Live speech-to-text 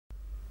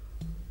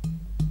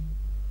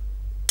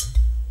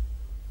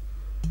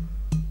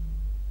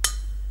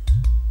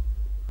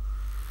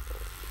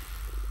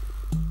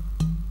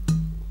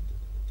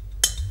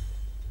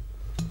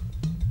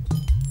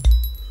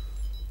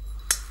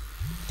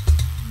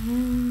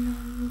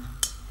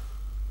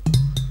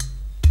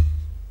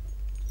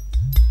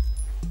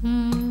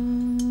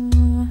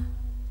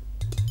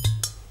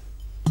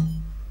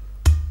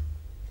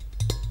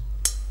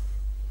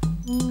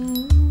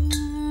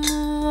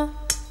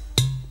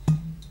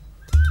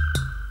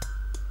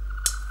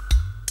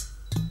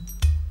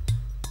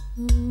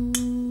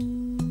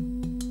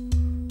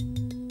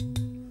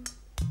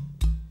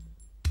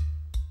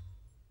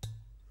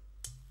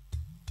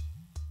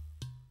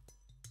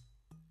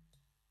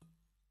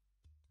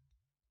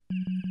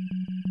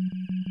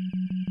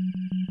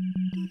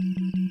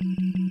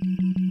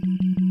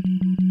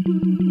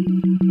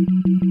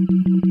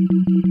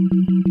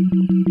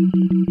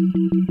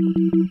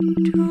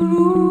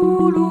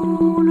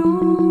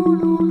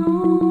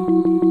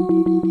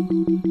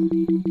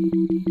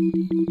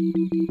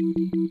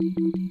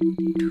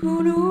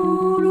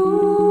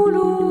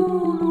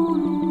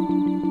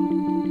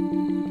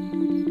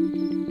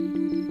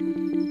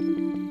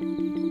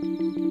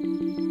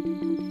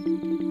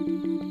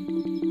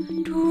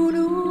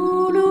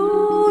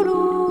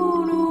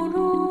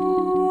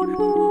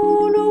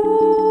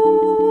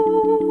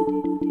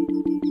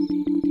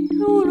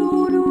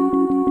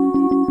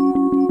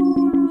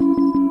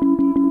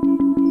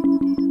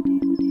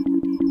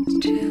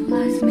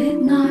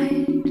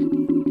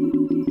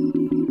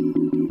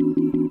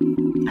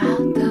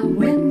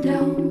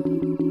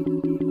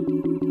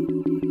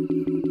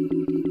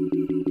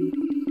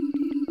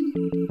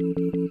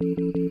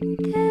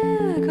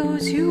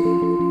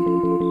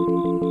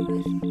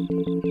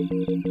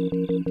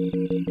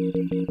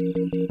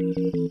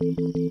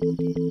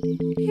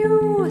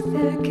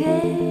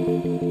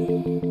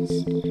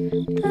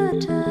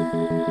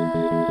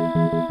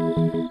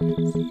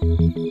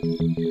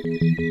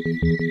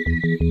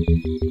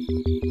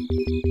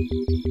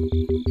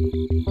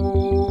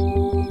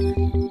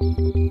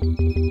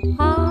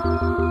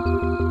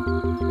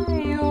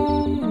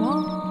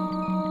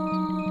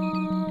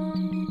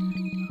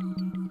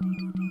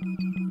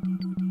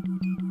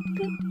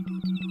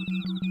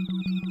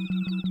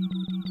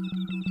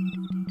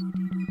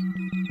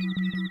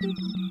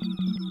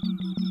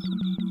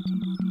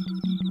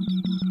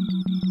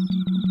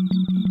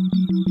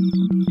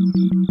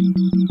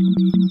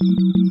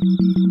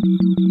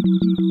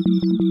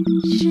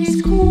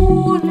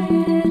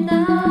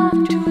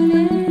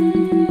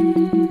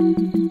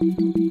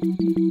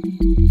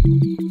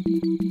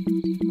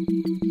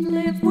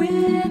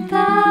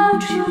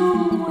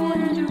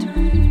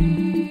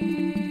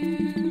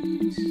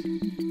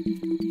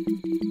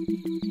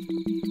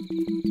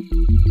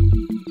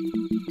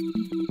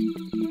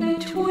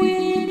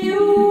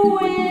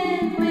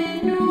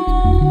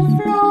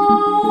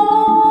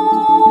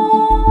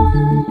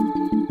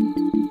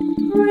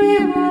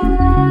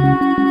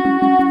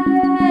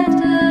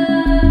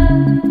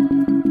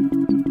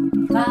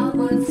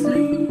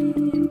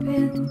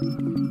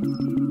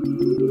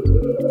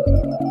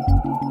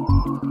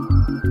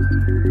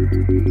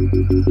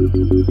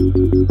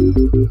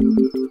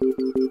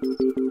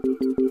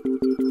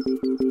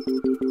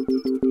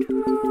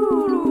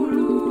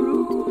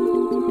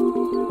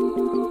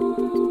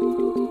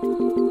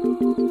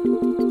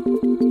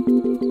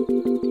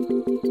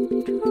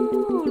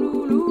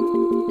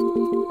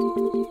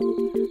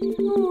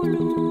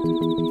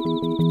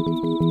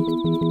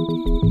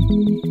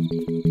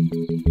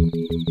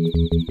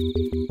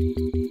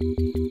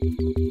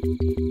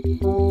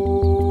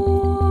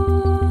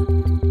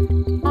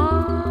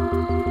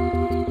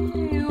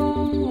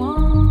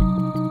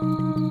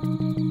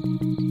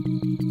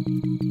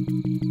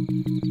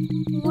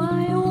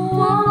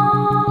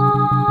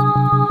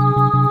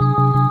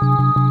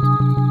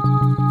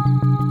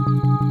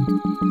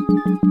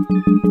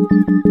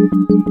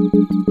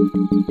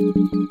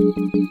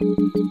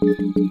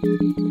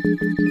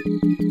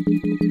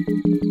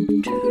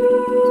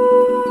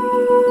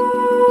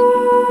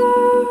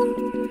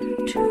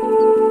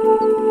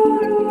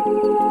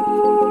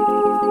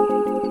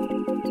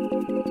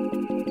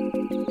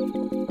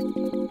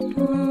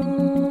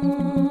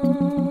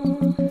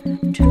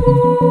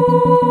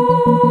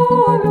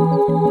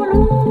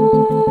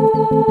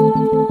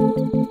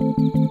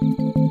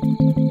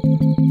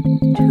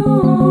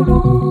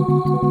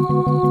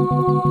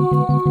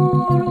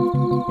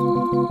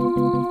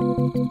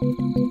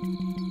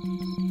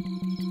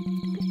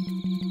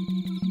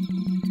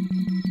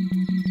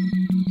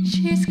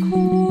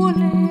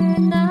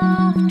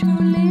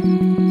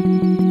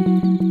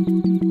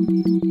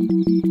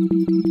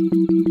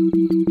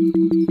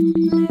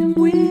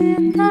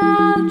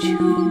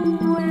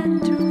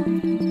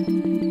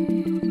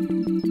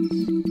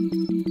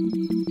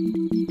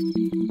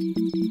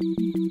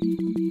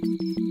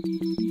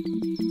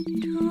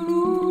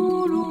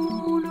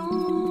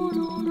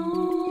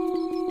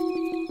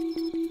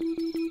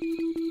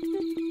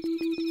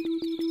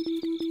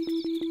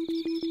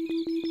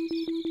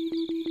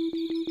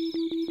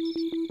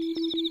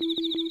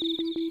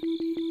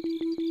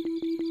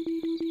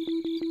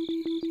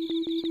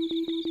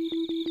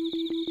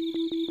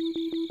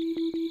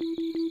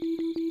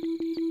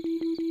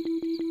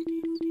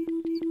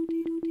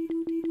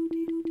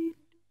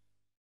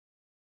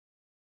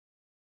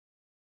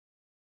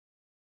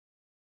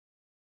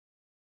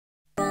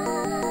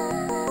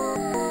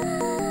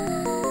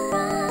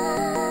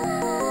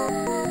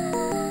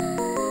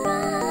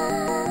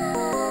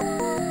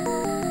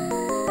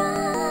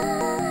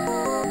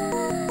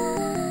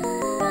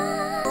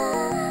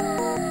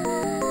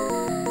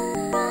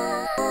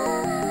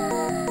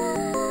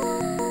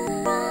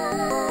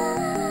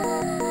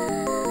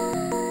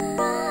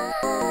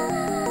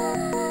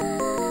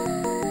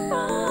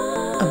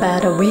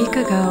About a week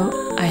ago,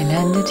 I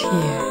landed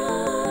here.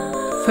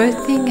 First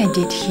thing I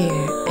did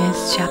here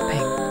is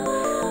shopping.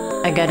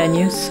 I got a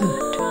new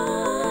suit.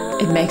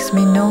 It makes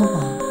me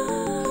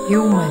normal,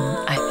 human,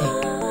 I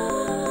think.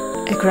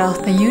 Across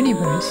the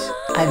universe,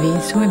 I've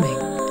been swimming.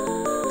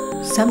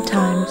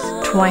 Sometimes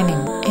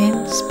twining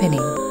and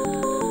spinning.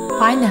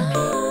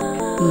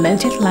 Finally,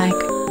 melted like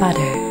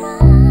butter.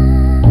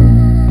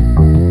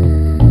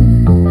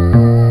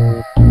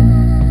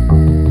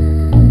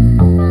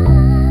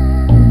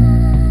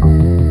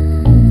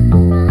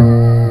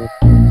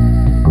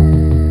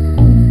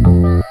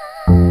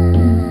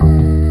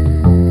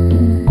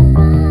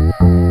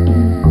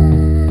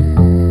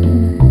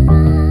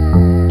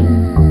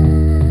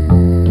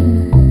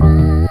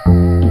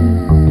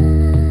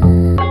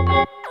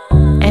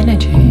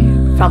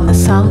 From the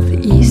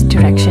southeast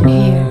direction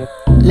here,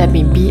 let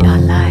me be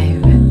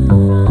alive.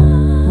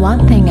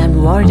 One thing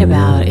I'm worried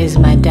about is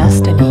my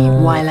destiny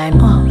while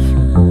I'm off.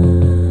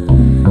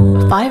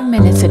 5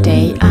 minutes a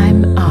day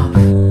I'm off.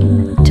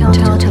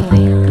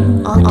 Totally,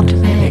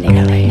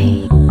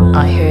 automatically.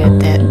 I heard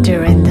that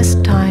during this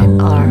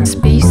time our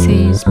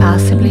species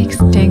possibly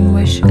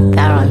extinguish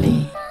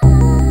thoroughly.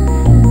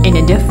 In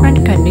a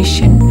different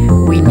condition,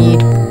 we need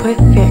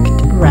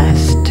perfect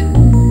rest.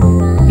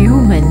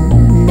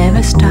 Human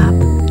never stop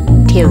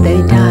till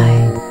they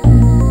die.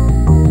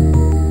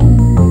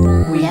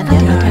 We never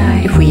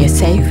die if we are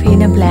safe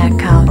in a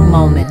blackout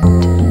moment.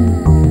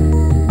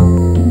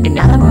 In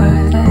other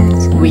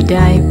words, we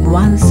die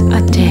once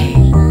a day.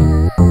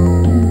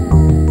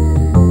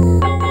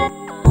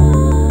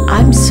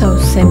 I'm so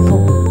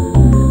simple.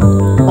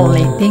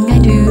 Only thing I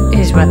do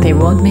is what they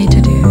want me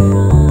to do.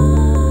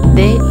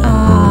 They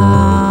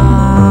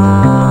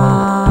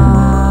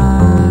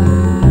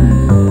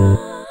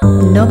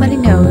Nobody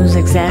knows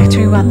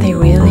exactly what they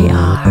really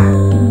are.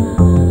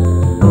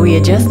 We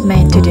are just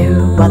made to do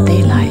what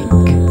they like.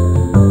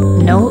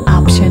 No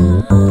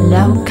option,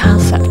 no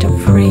concept of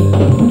free.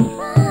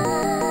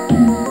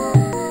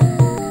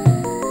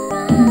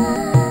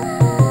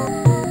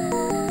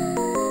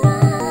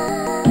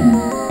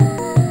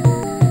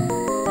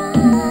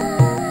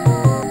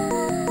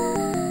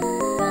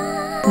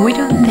 We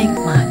don't think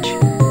much.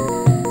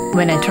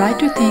 When I try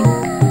to think,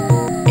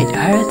 it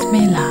hurts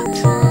me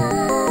lots.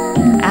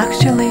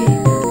 Actually,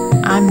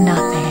 I'm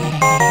nothing.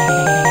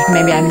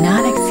 Maybe I'm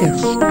not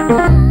existing.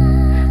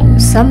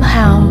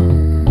 Somehow,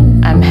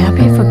 I'm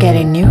happy for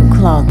getting new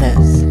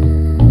clothes.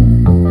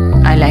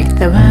 I like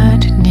the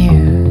word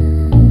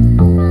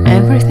new.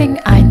 Everything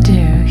I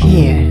do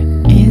here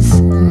is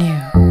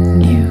new,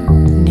 new,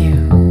 new,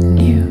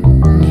 new,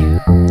 new,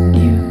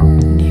 new,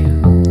 new,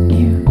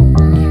 new,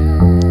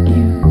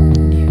 new,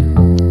 new,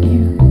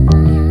 new,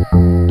 new.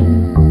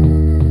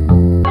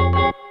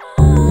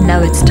 Now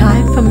it's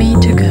time for me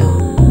to go.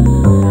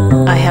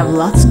 I have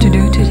lots to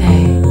do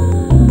today.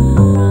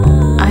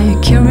 Are you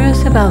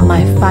curious about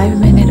my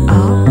 5-minute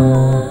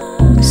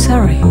off?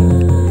 Sorry,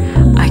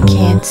 I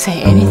can't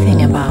say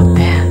anything about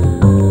that.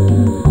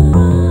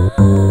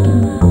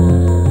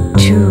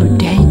 Too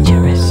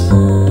dangerous.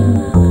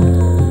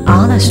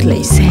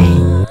 Honestly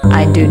saying,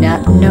 I do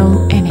not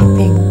know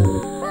anything.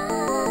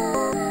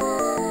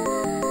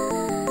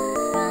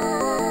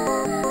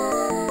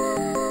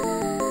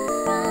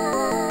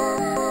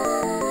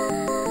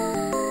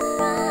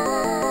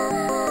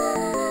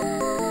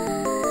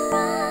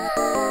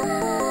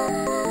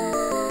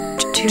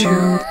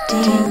 Too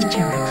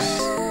dangerous.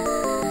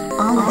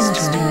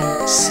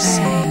 Honestly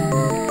saying,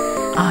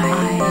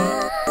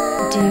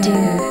 I do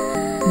not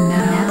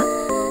know.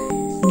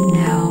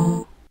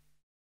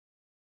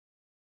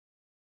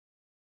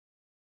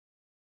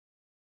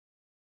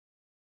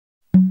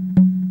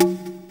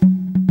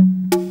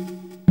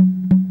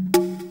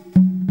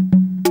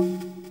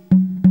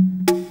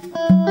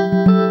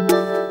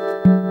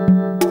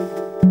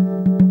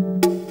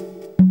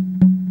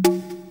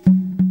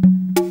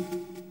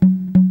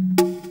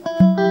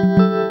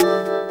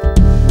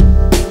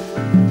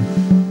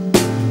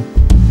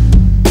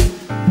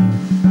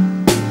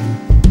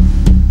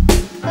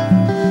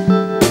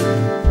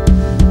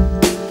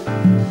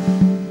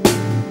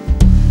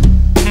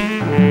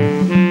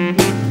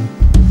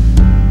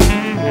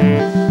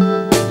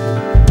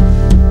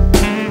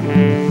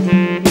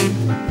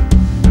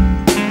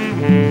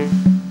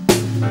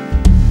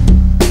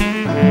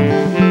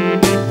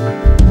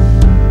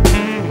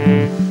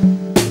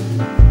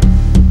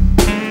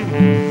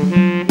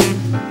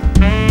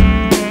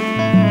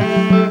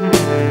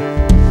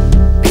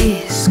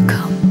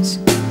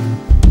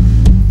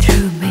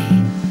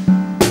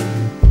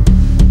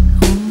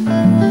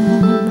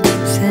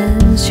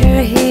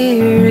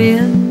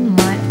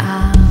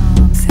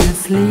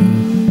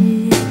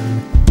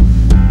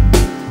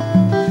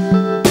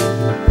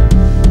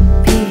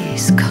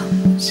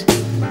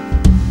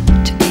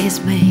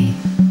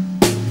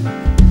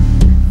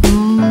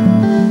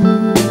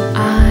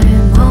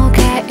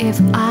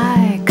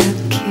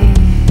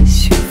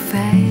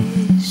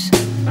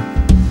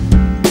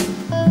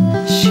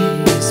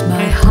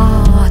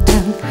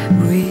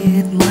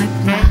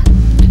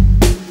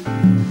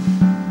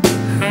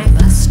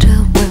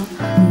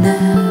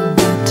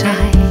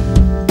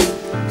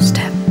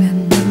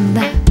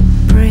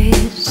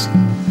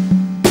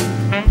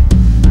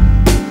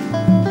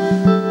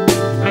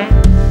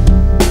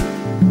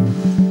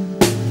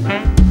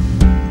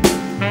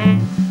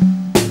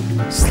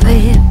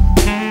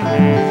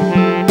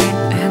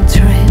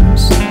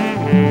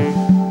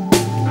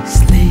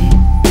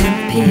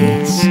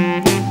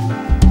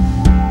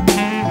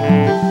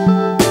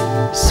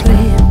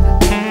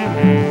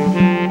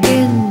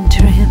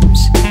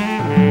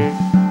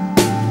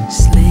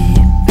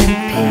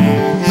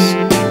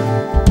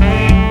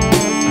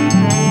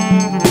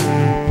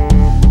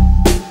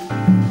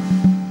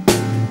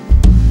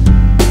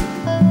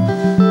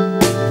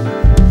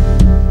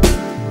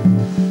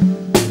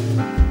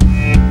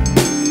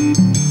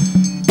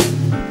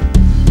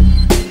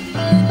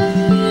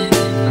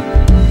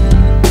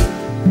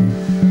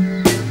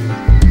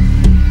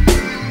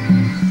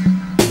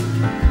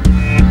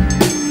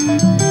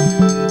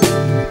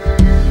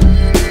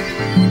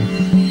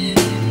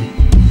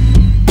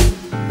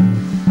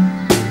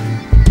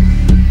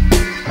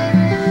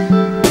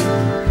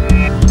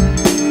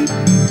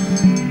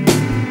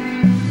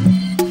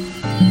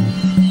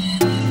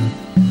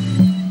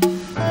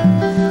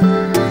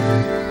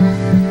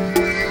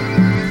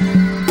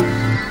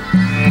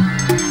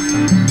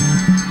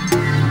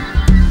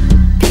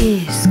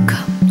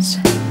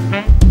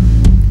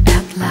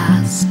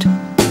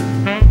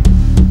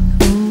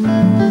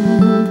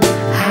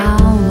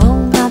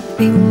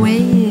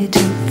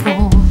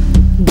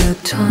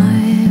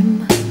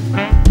 time.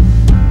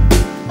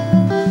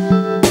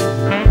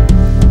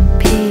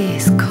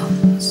 Peace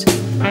comes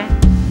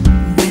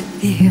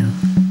with you.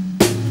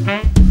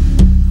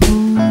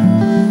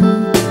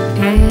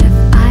 If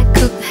I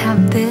could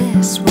have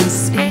this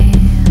once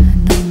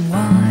in a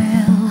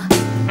while,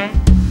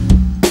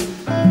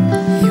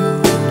 you're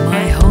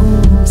my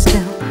home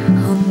still,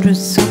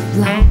 hundreds of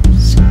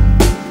loves.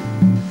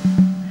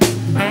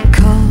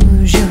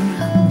 Because you're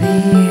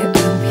there,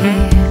 I'm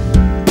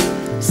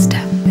here,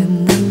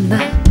 stepping in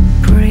the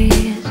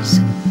breeze.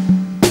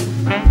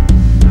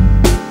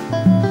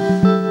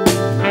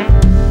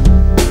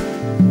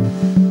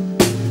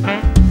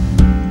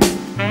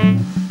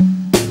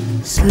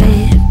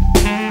 Sleep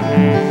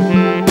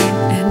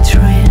in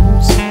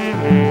dreams,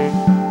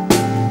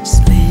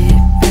 sleep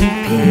in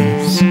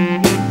peace.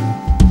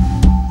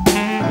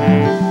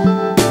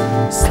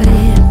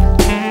 Sleep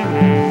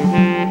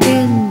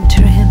in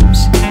dreams,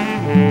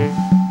 sleep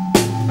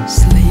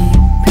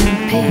in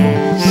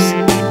peace.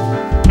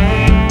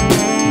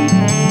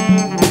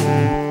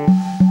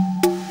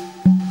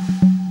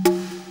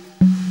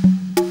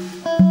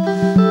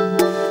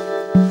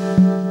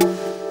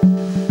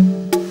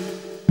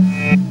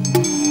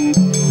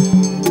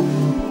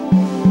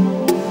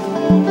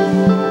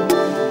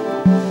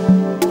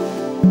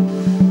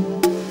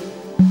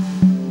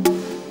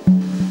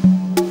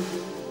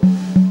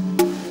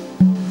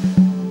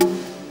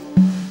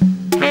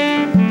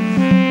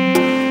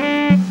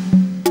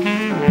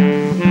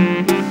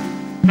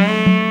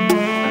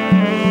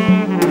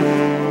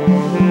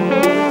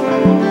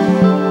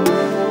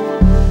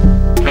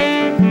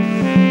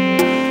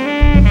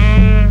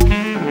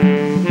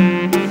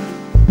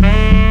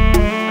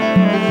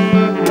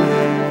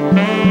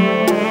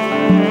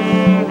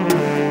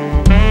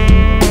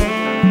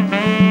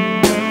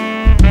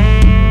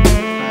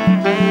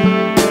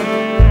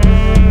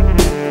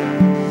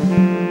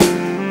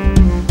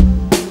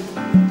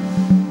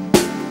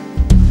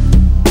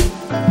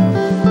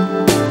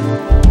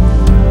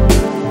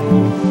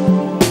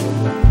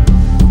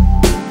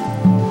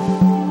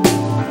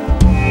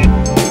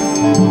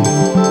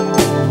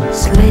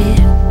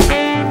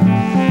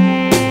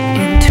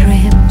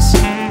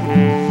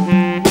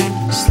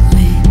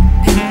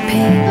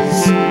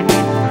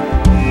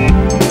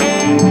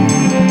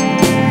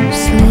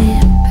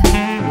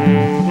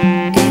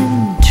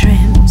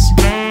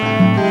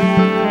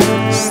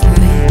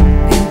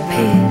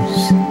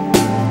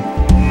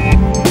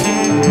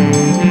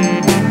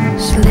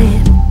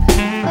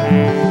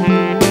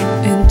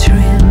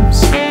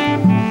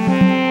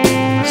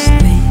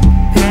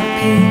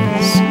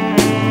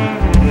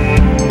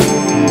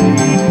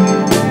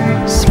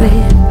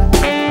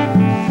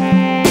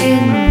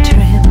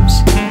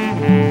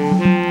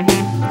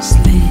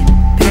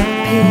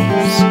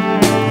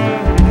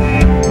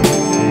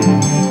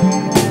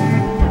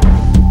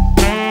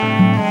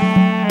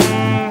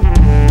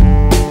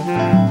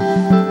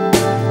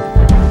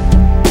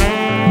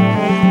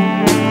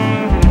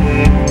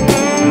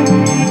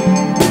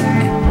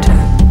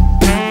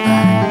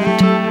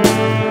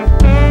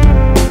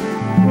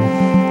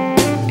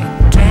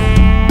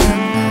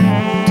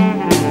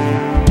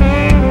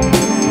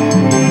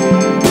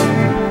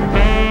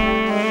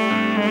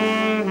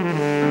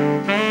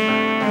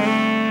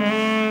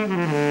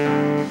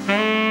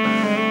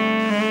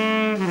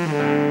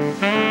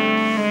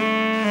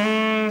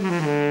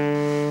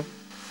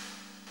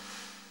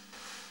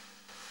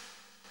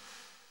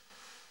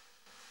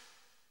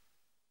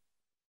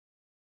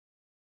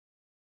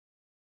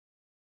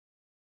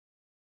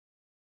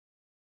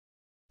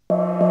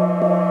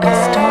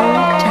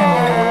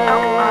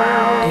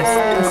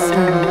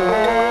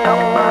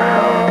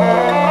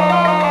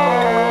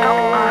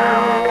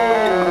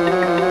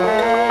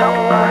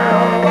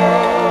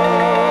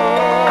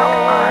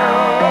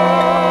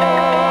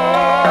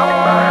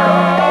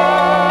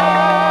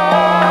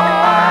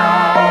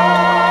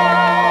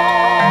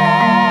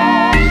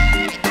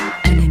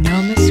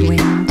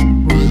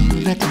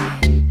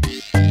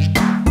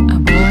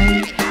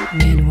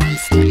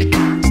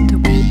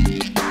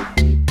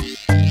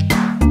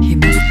 He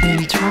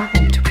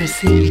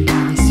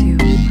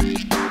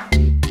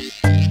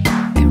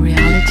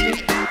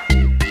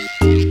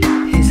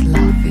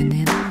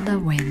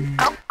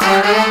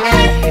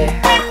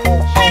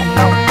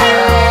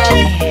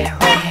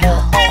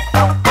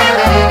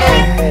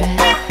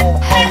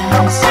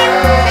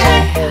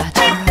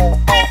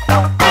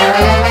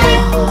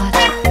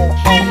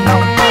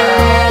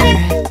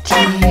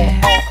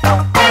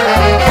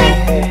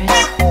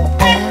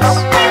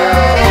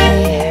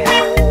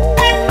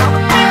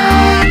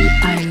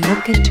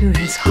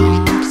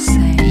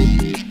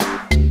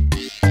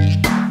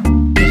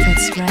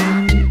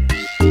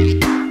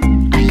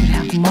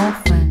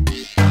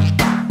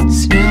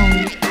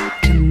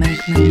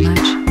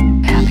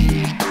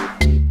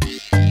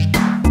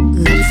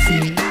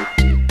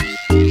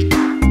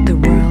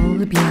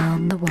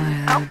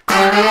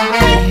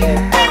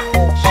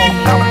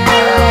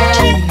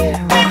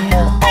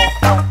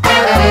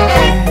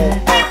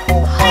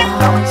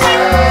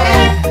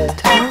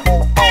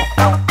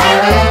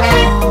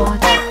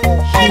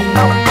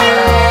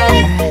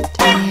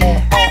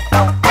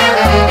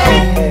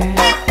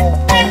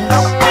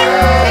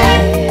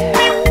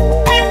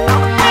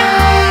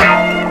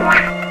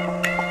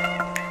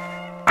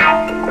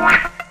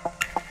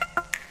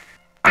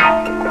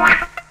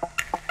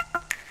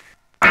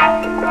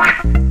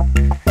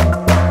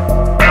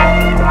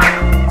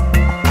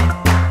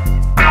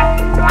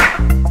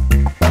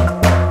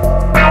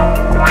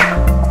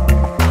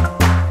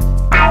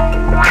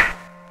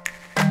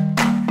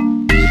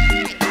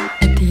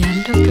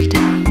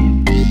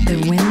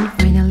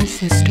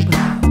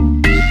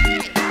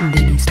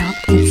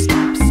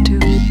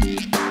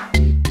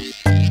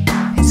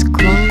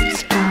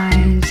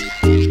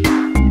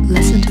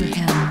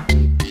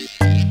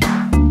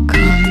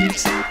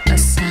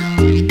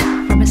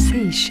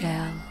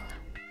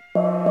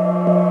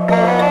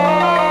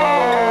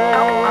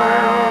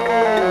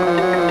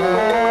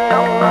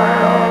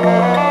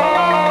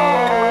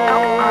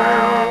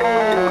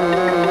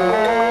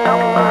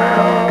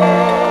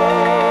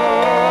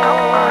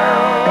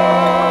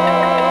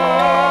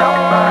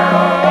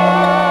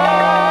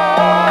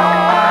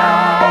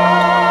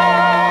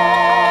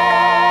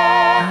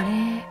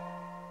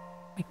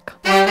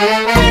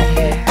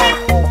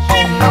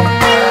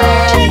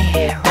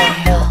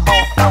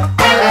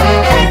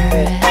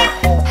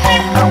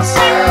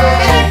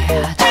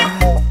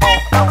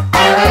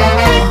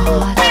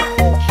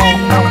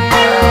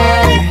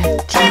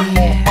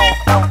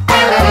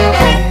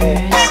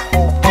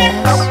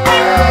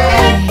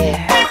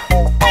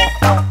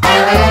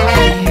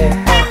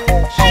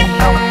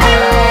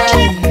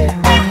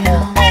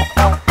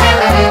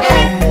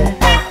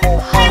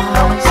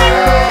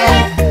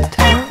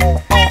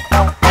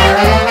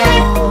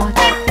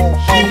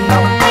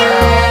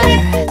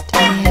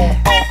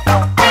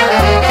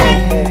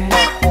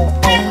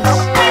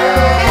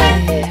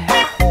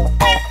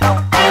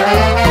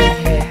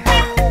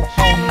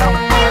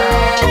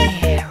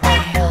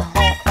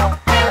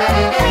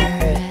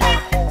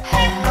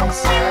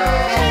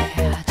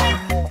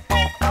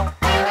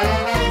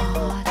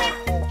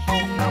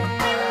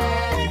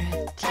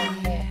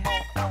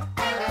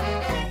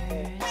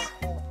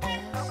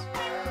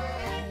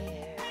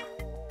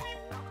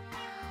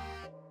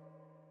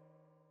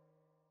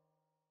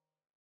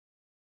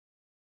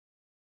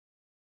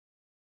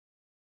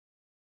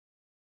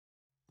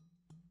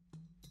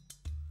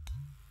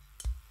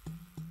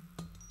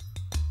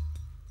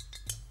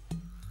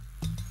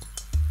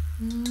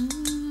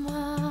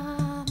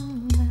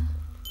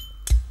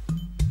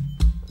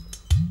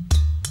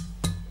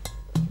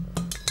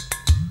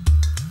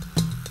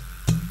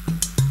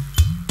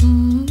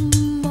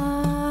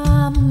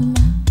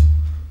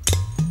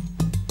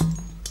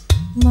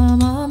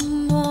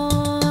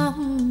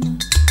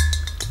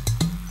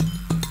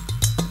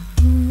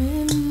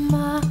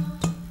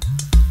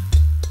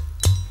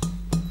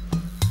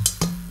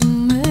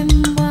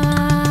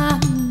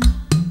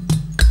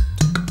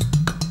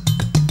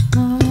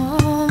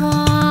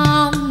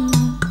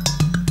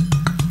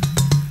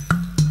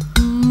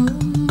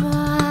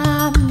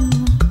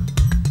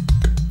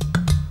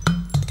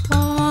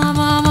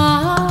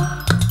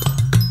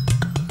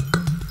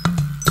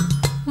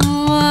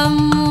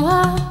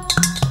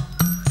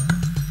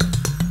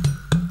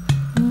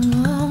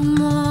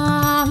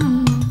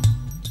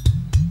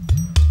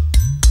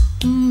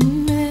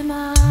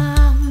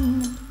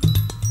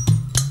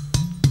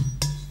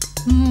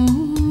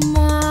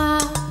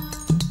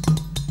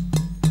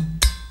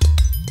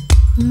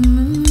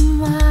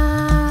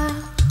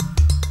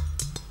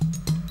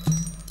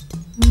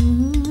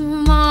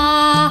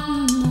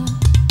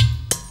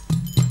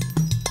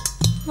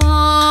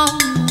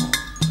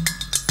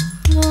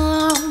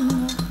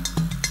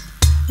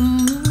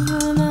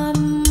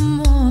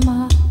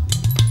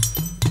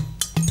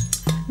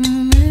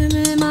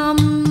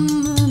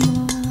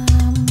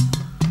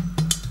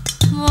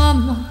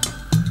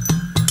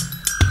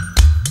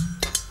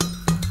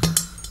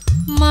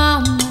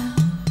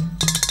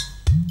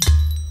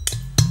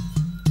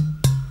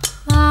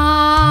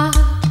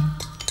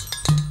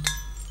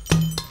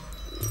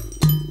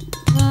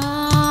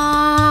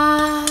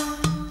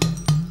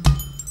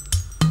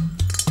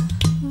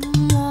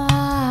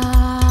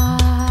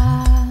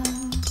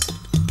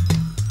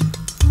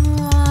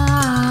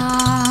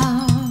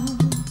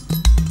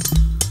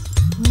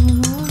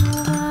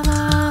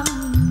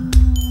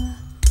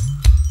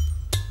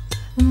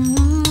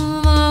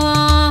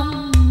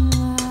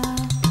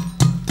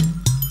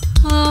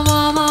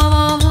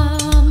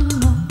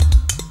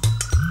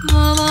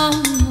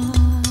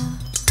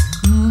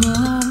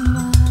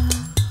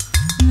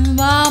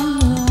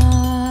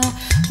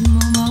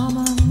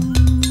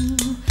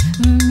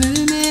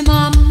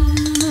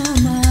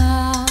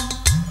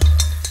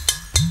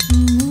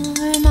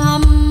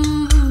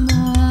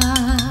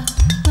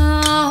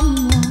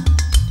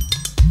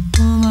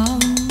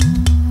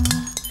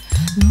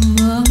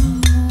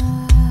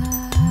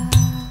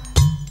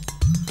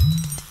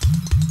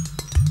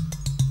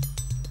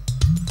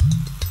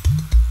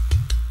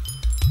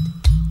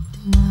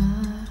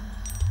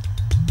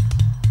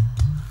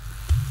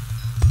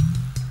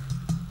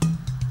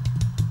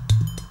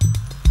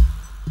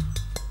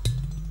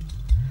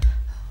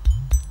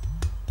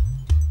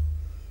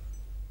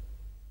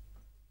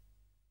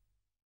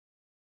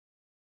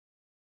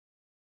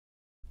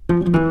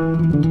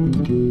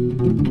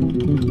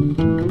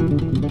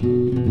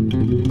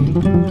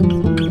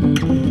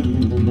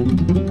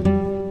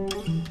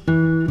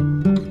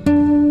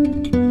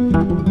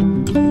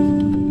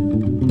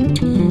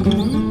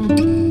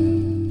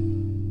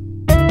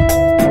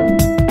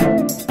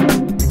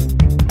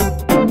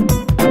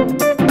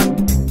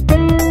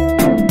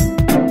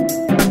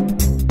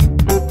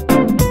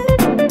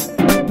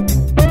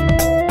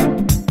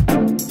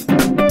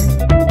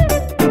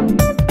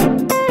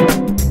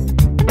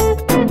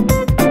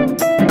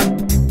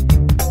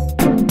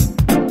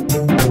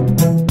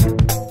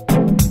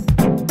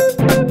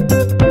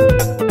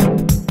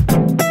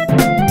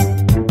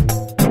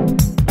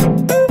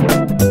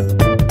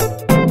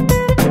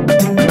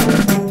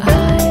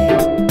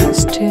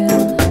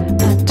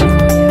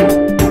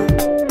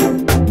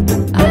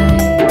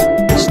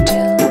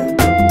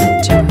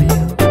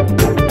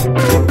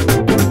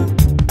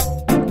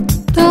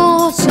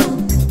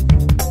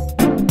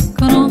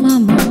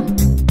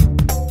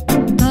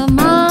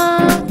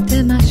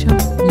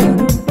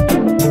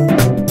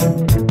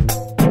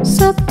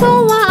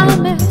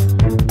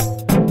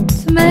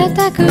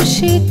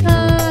滴る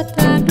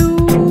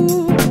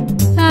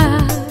あ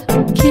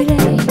あ綺麗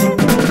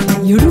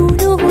夜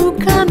の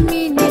深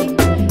みに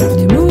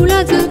眠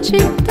らずじっ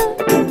と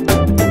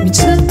見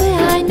つめ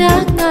合い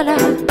ながら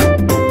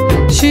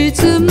沈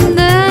ん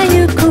で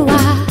ゆくわ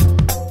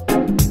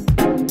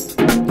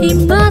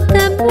今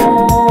でも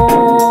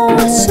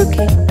好き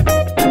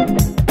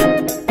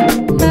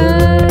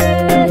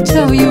I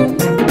tell you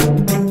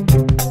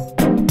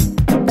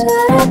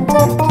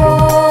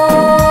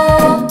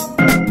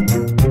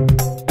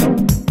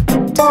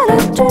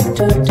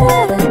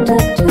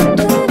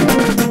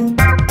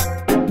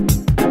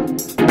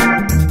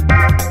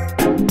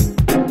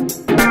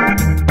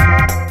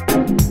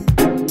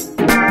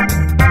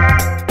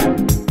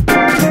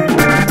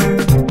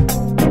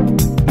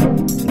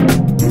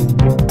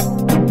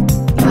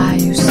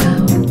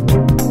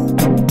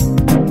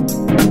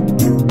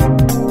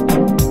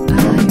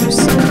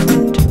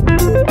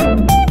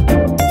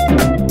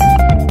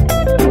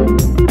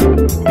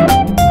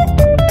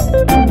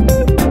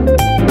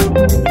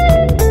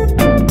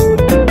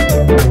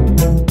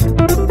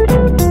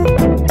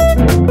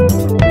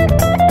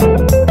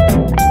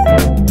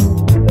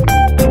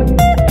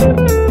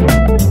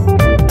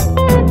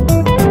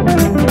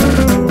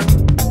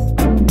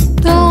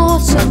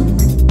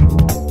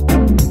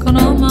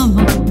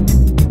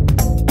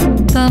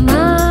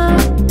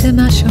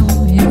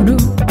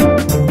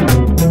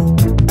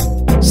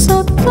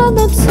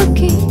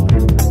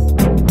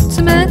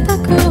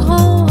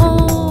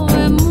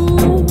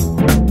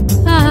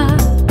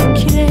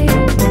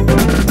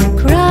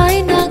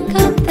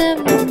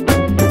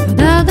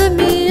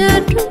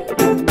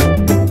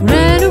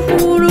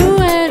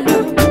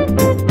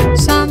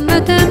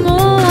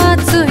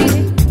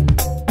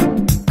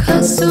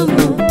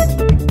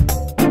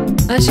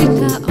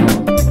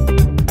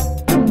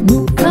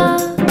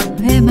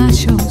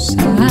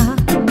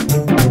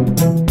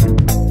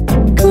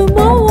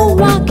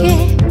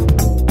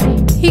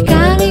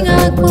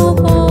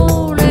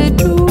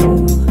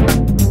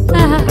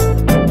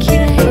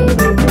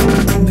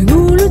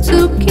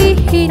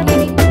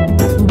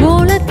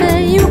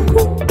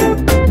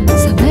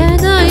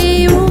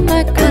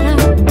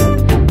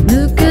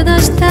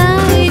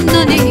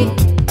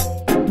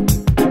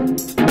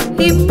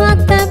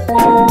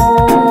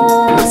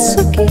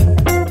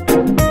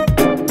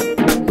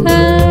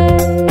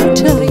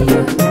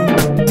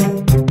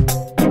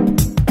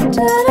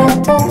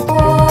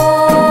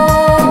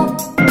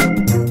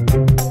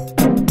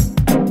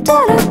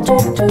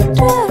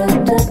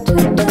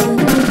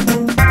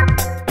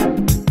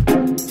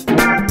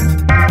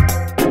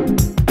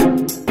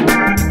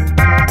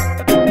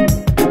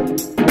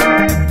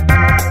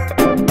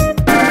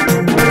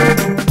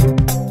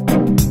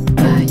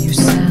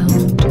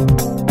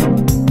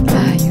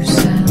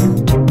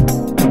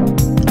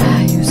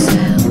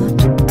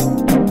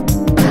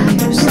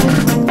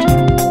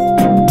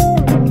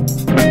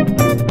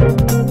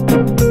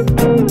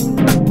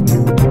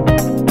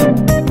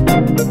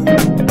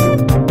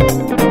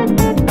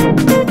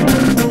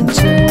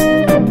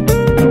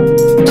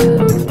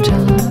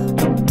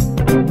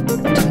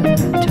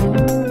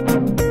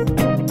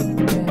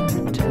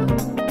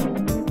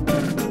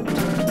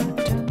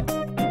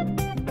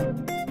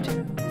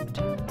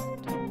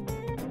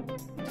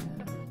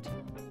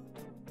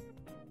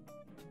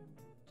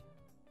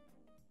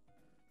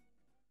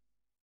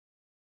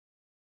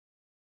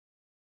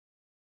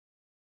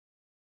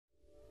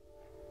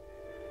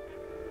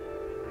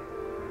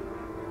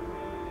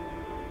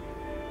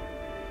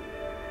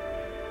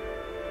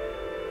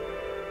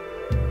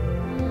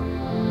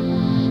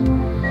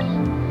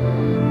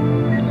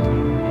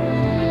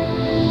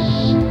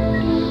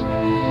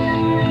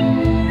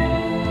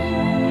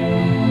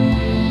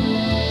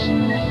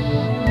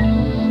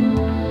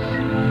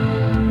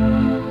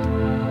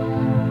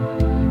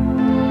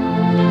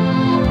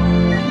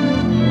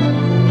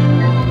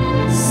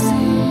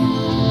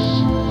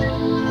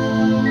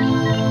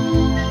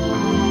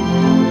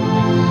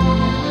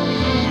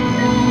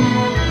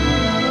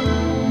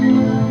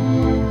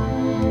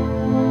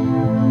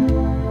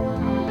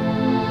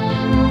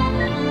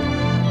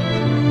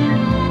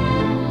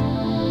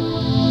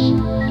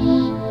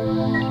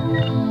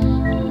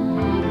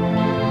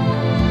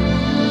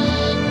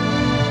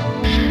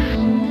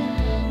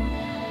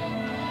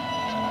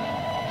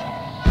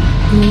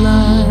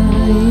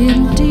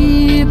Lying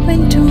deep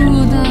into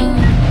the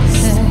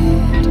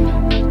head,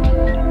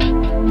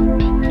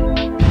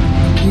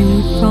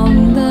 free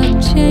from the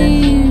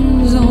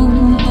chains on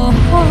the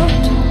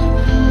heart.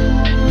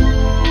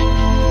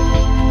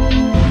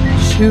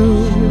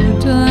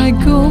 Should I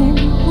go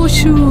or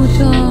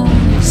should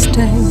I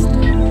stay?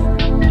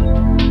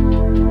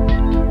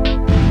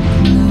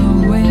 No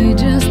way,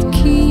 just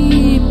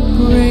keep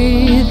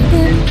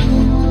breathing.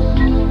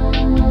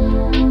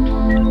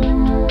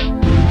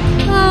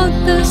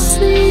 The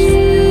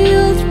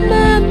sealed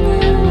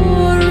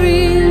memories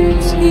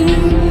he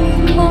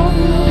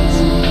calls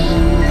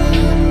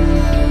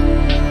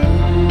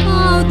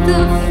out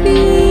the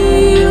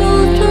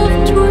field of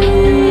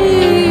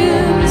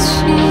dreams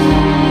she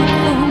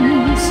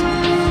comes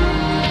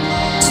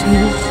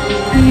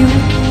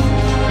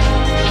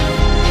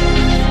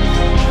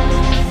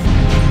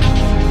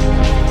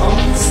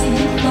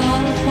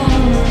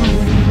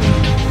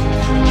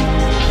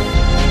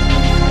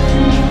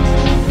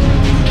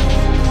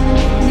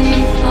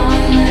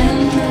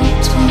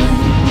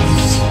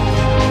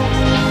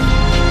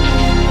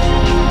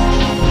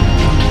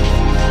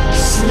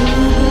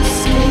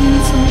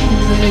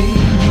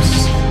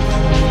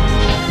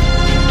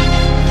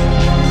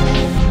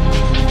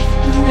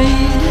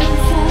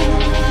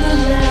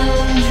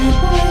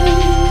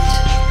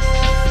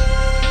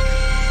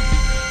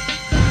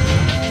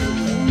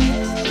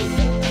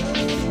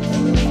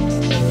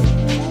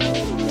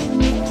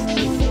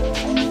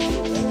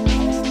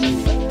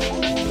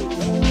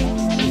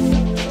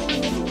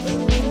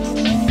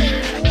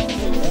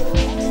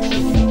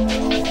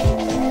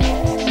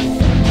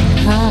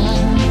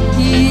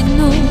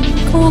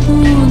小舟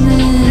で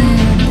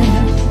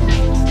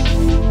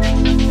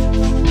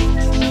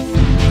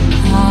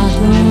たど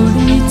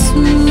り着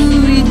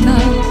いた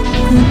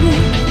国、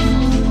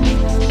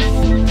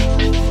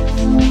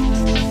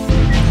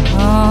あ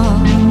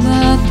な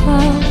た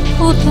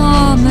を試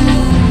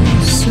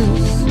す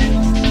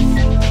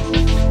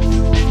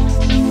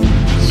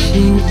仕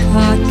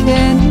掛け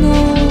の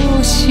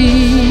島、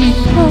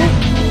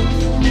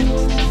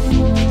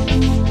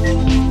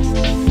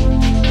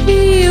記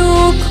憶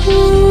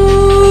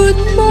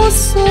の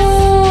底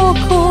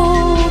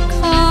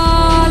か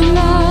ら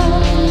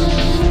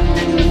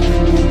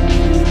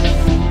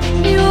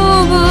呼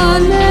ば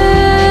れ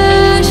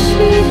し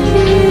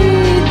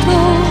人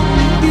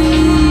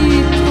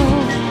々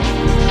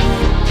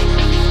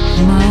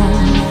待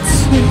つ、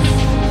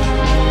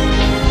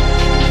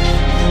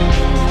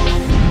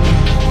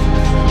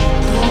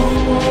遠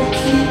き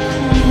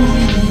国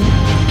に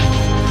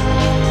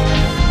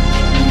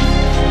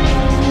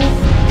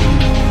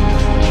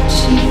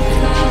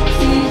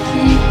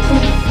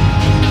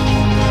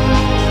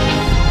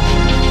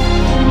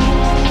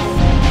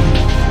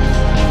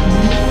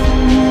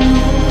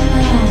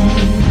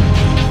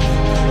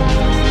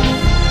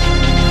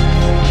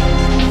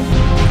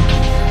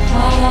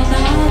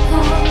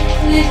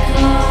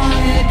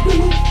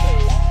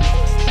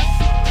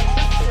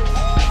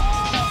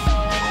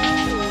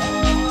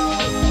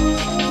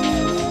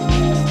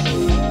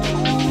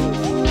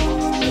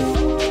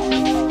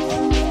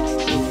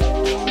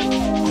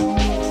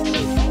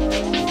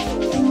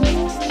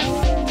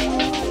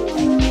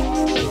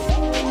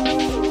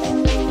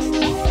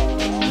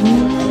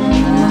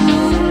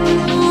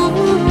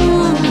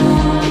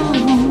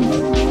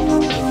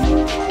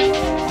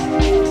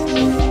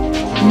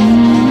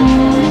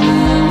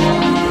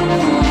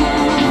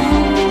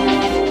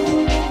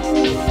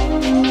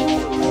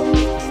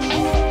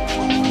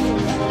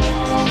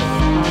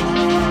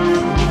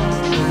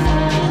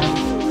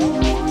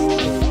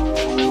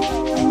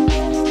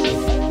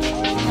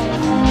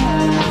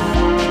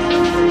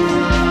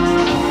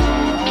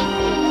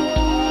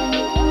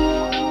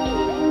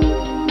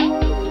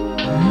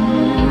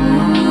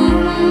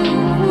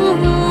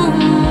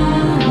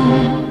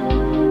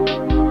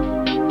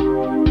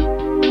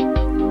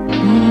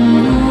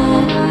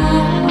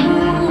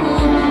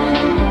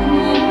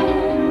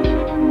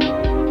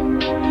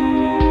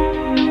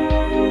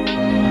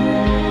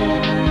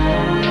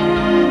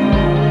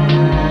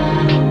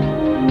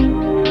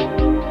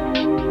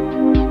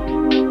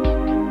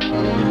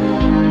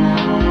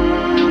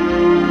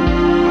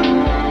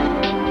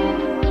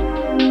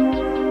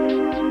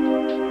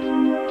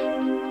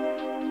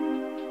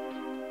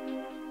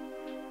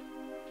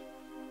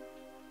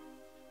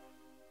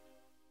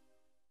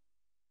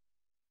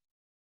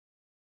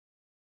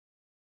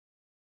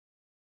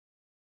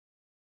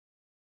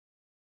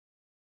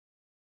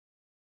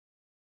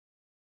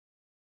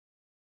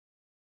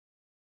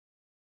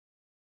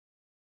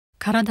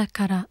体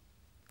から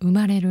生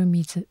まれる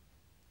水、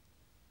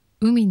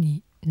海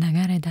に流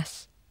れ出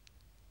す。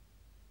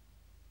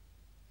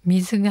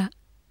水が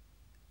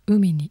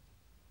海に、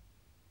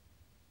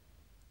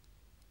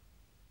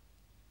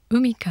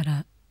海か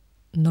ら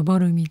昇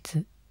る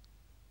水、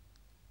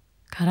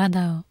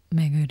体を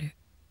めぐる。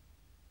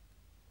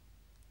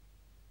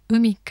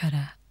海か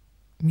ら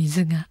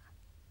水が、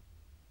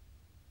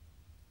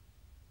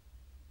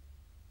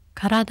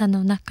体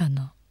の中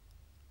の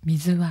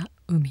水は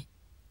海。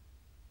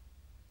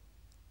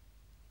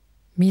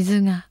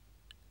水が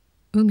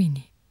海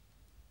に、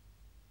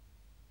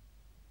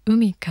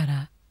海か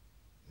ら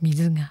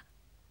水が、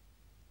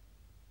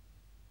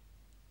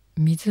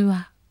水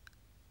は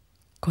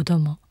子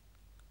供、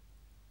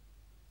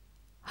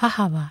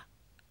母は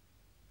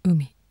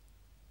海。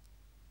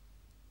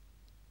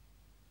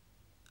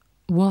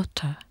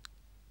Water,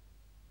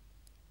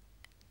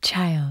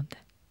 child,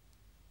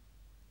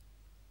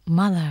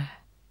 mother,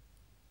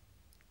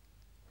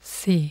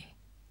 sea,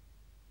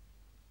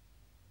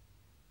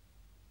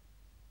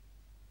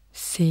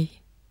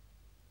 sea,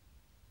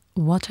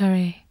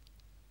 watery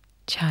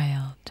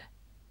child,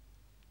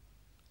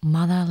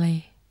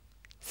 motherly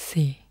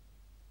sea.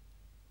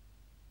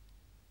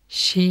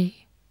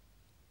 She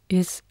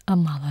is a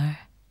mother,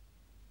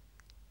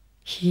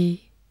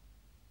 he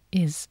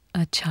is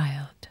a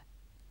child.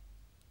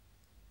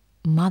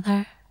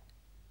 Mother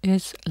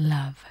is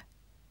love,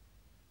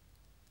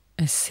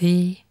 a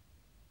sea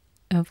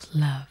of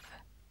love.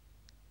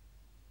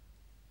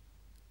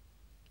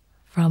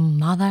 From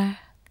mother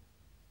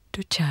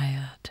to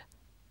child,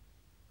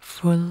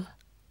 full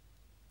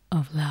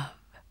of love.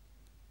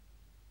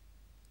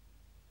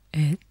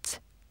 It's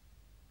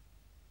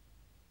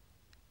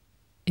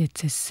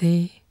a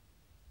sea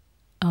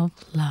of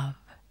love.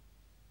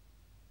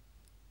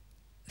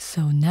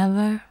 So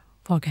never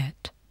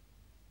forget.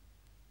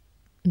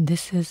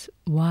 This is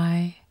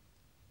why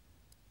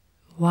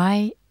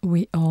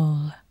we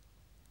all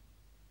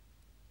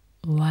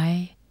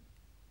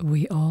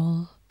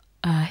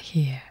are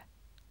here.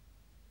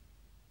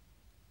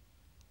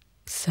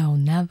 So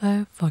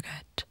never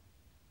forget.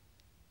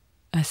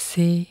 A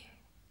sea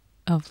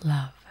of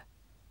love.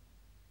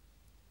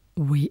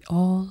 We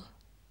all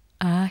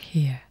are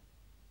here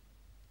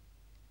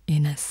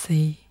in a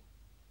sea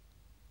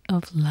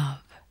of love.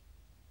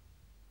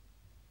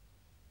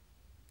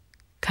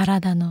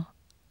 体の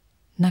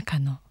中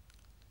の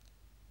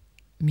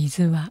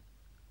水は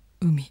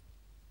海。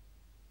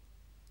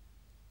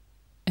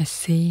A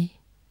sea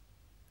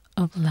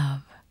of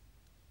love.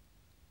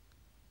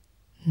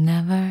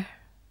 Never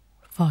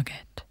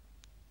forget.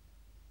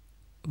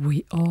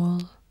 We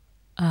all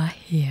are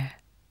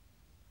here.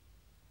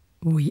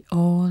 We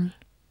all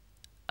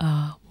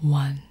are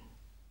one.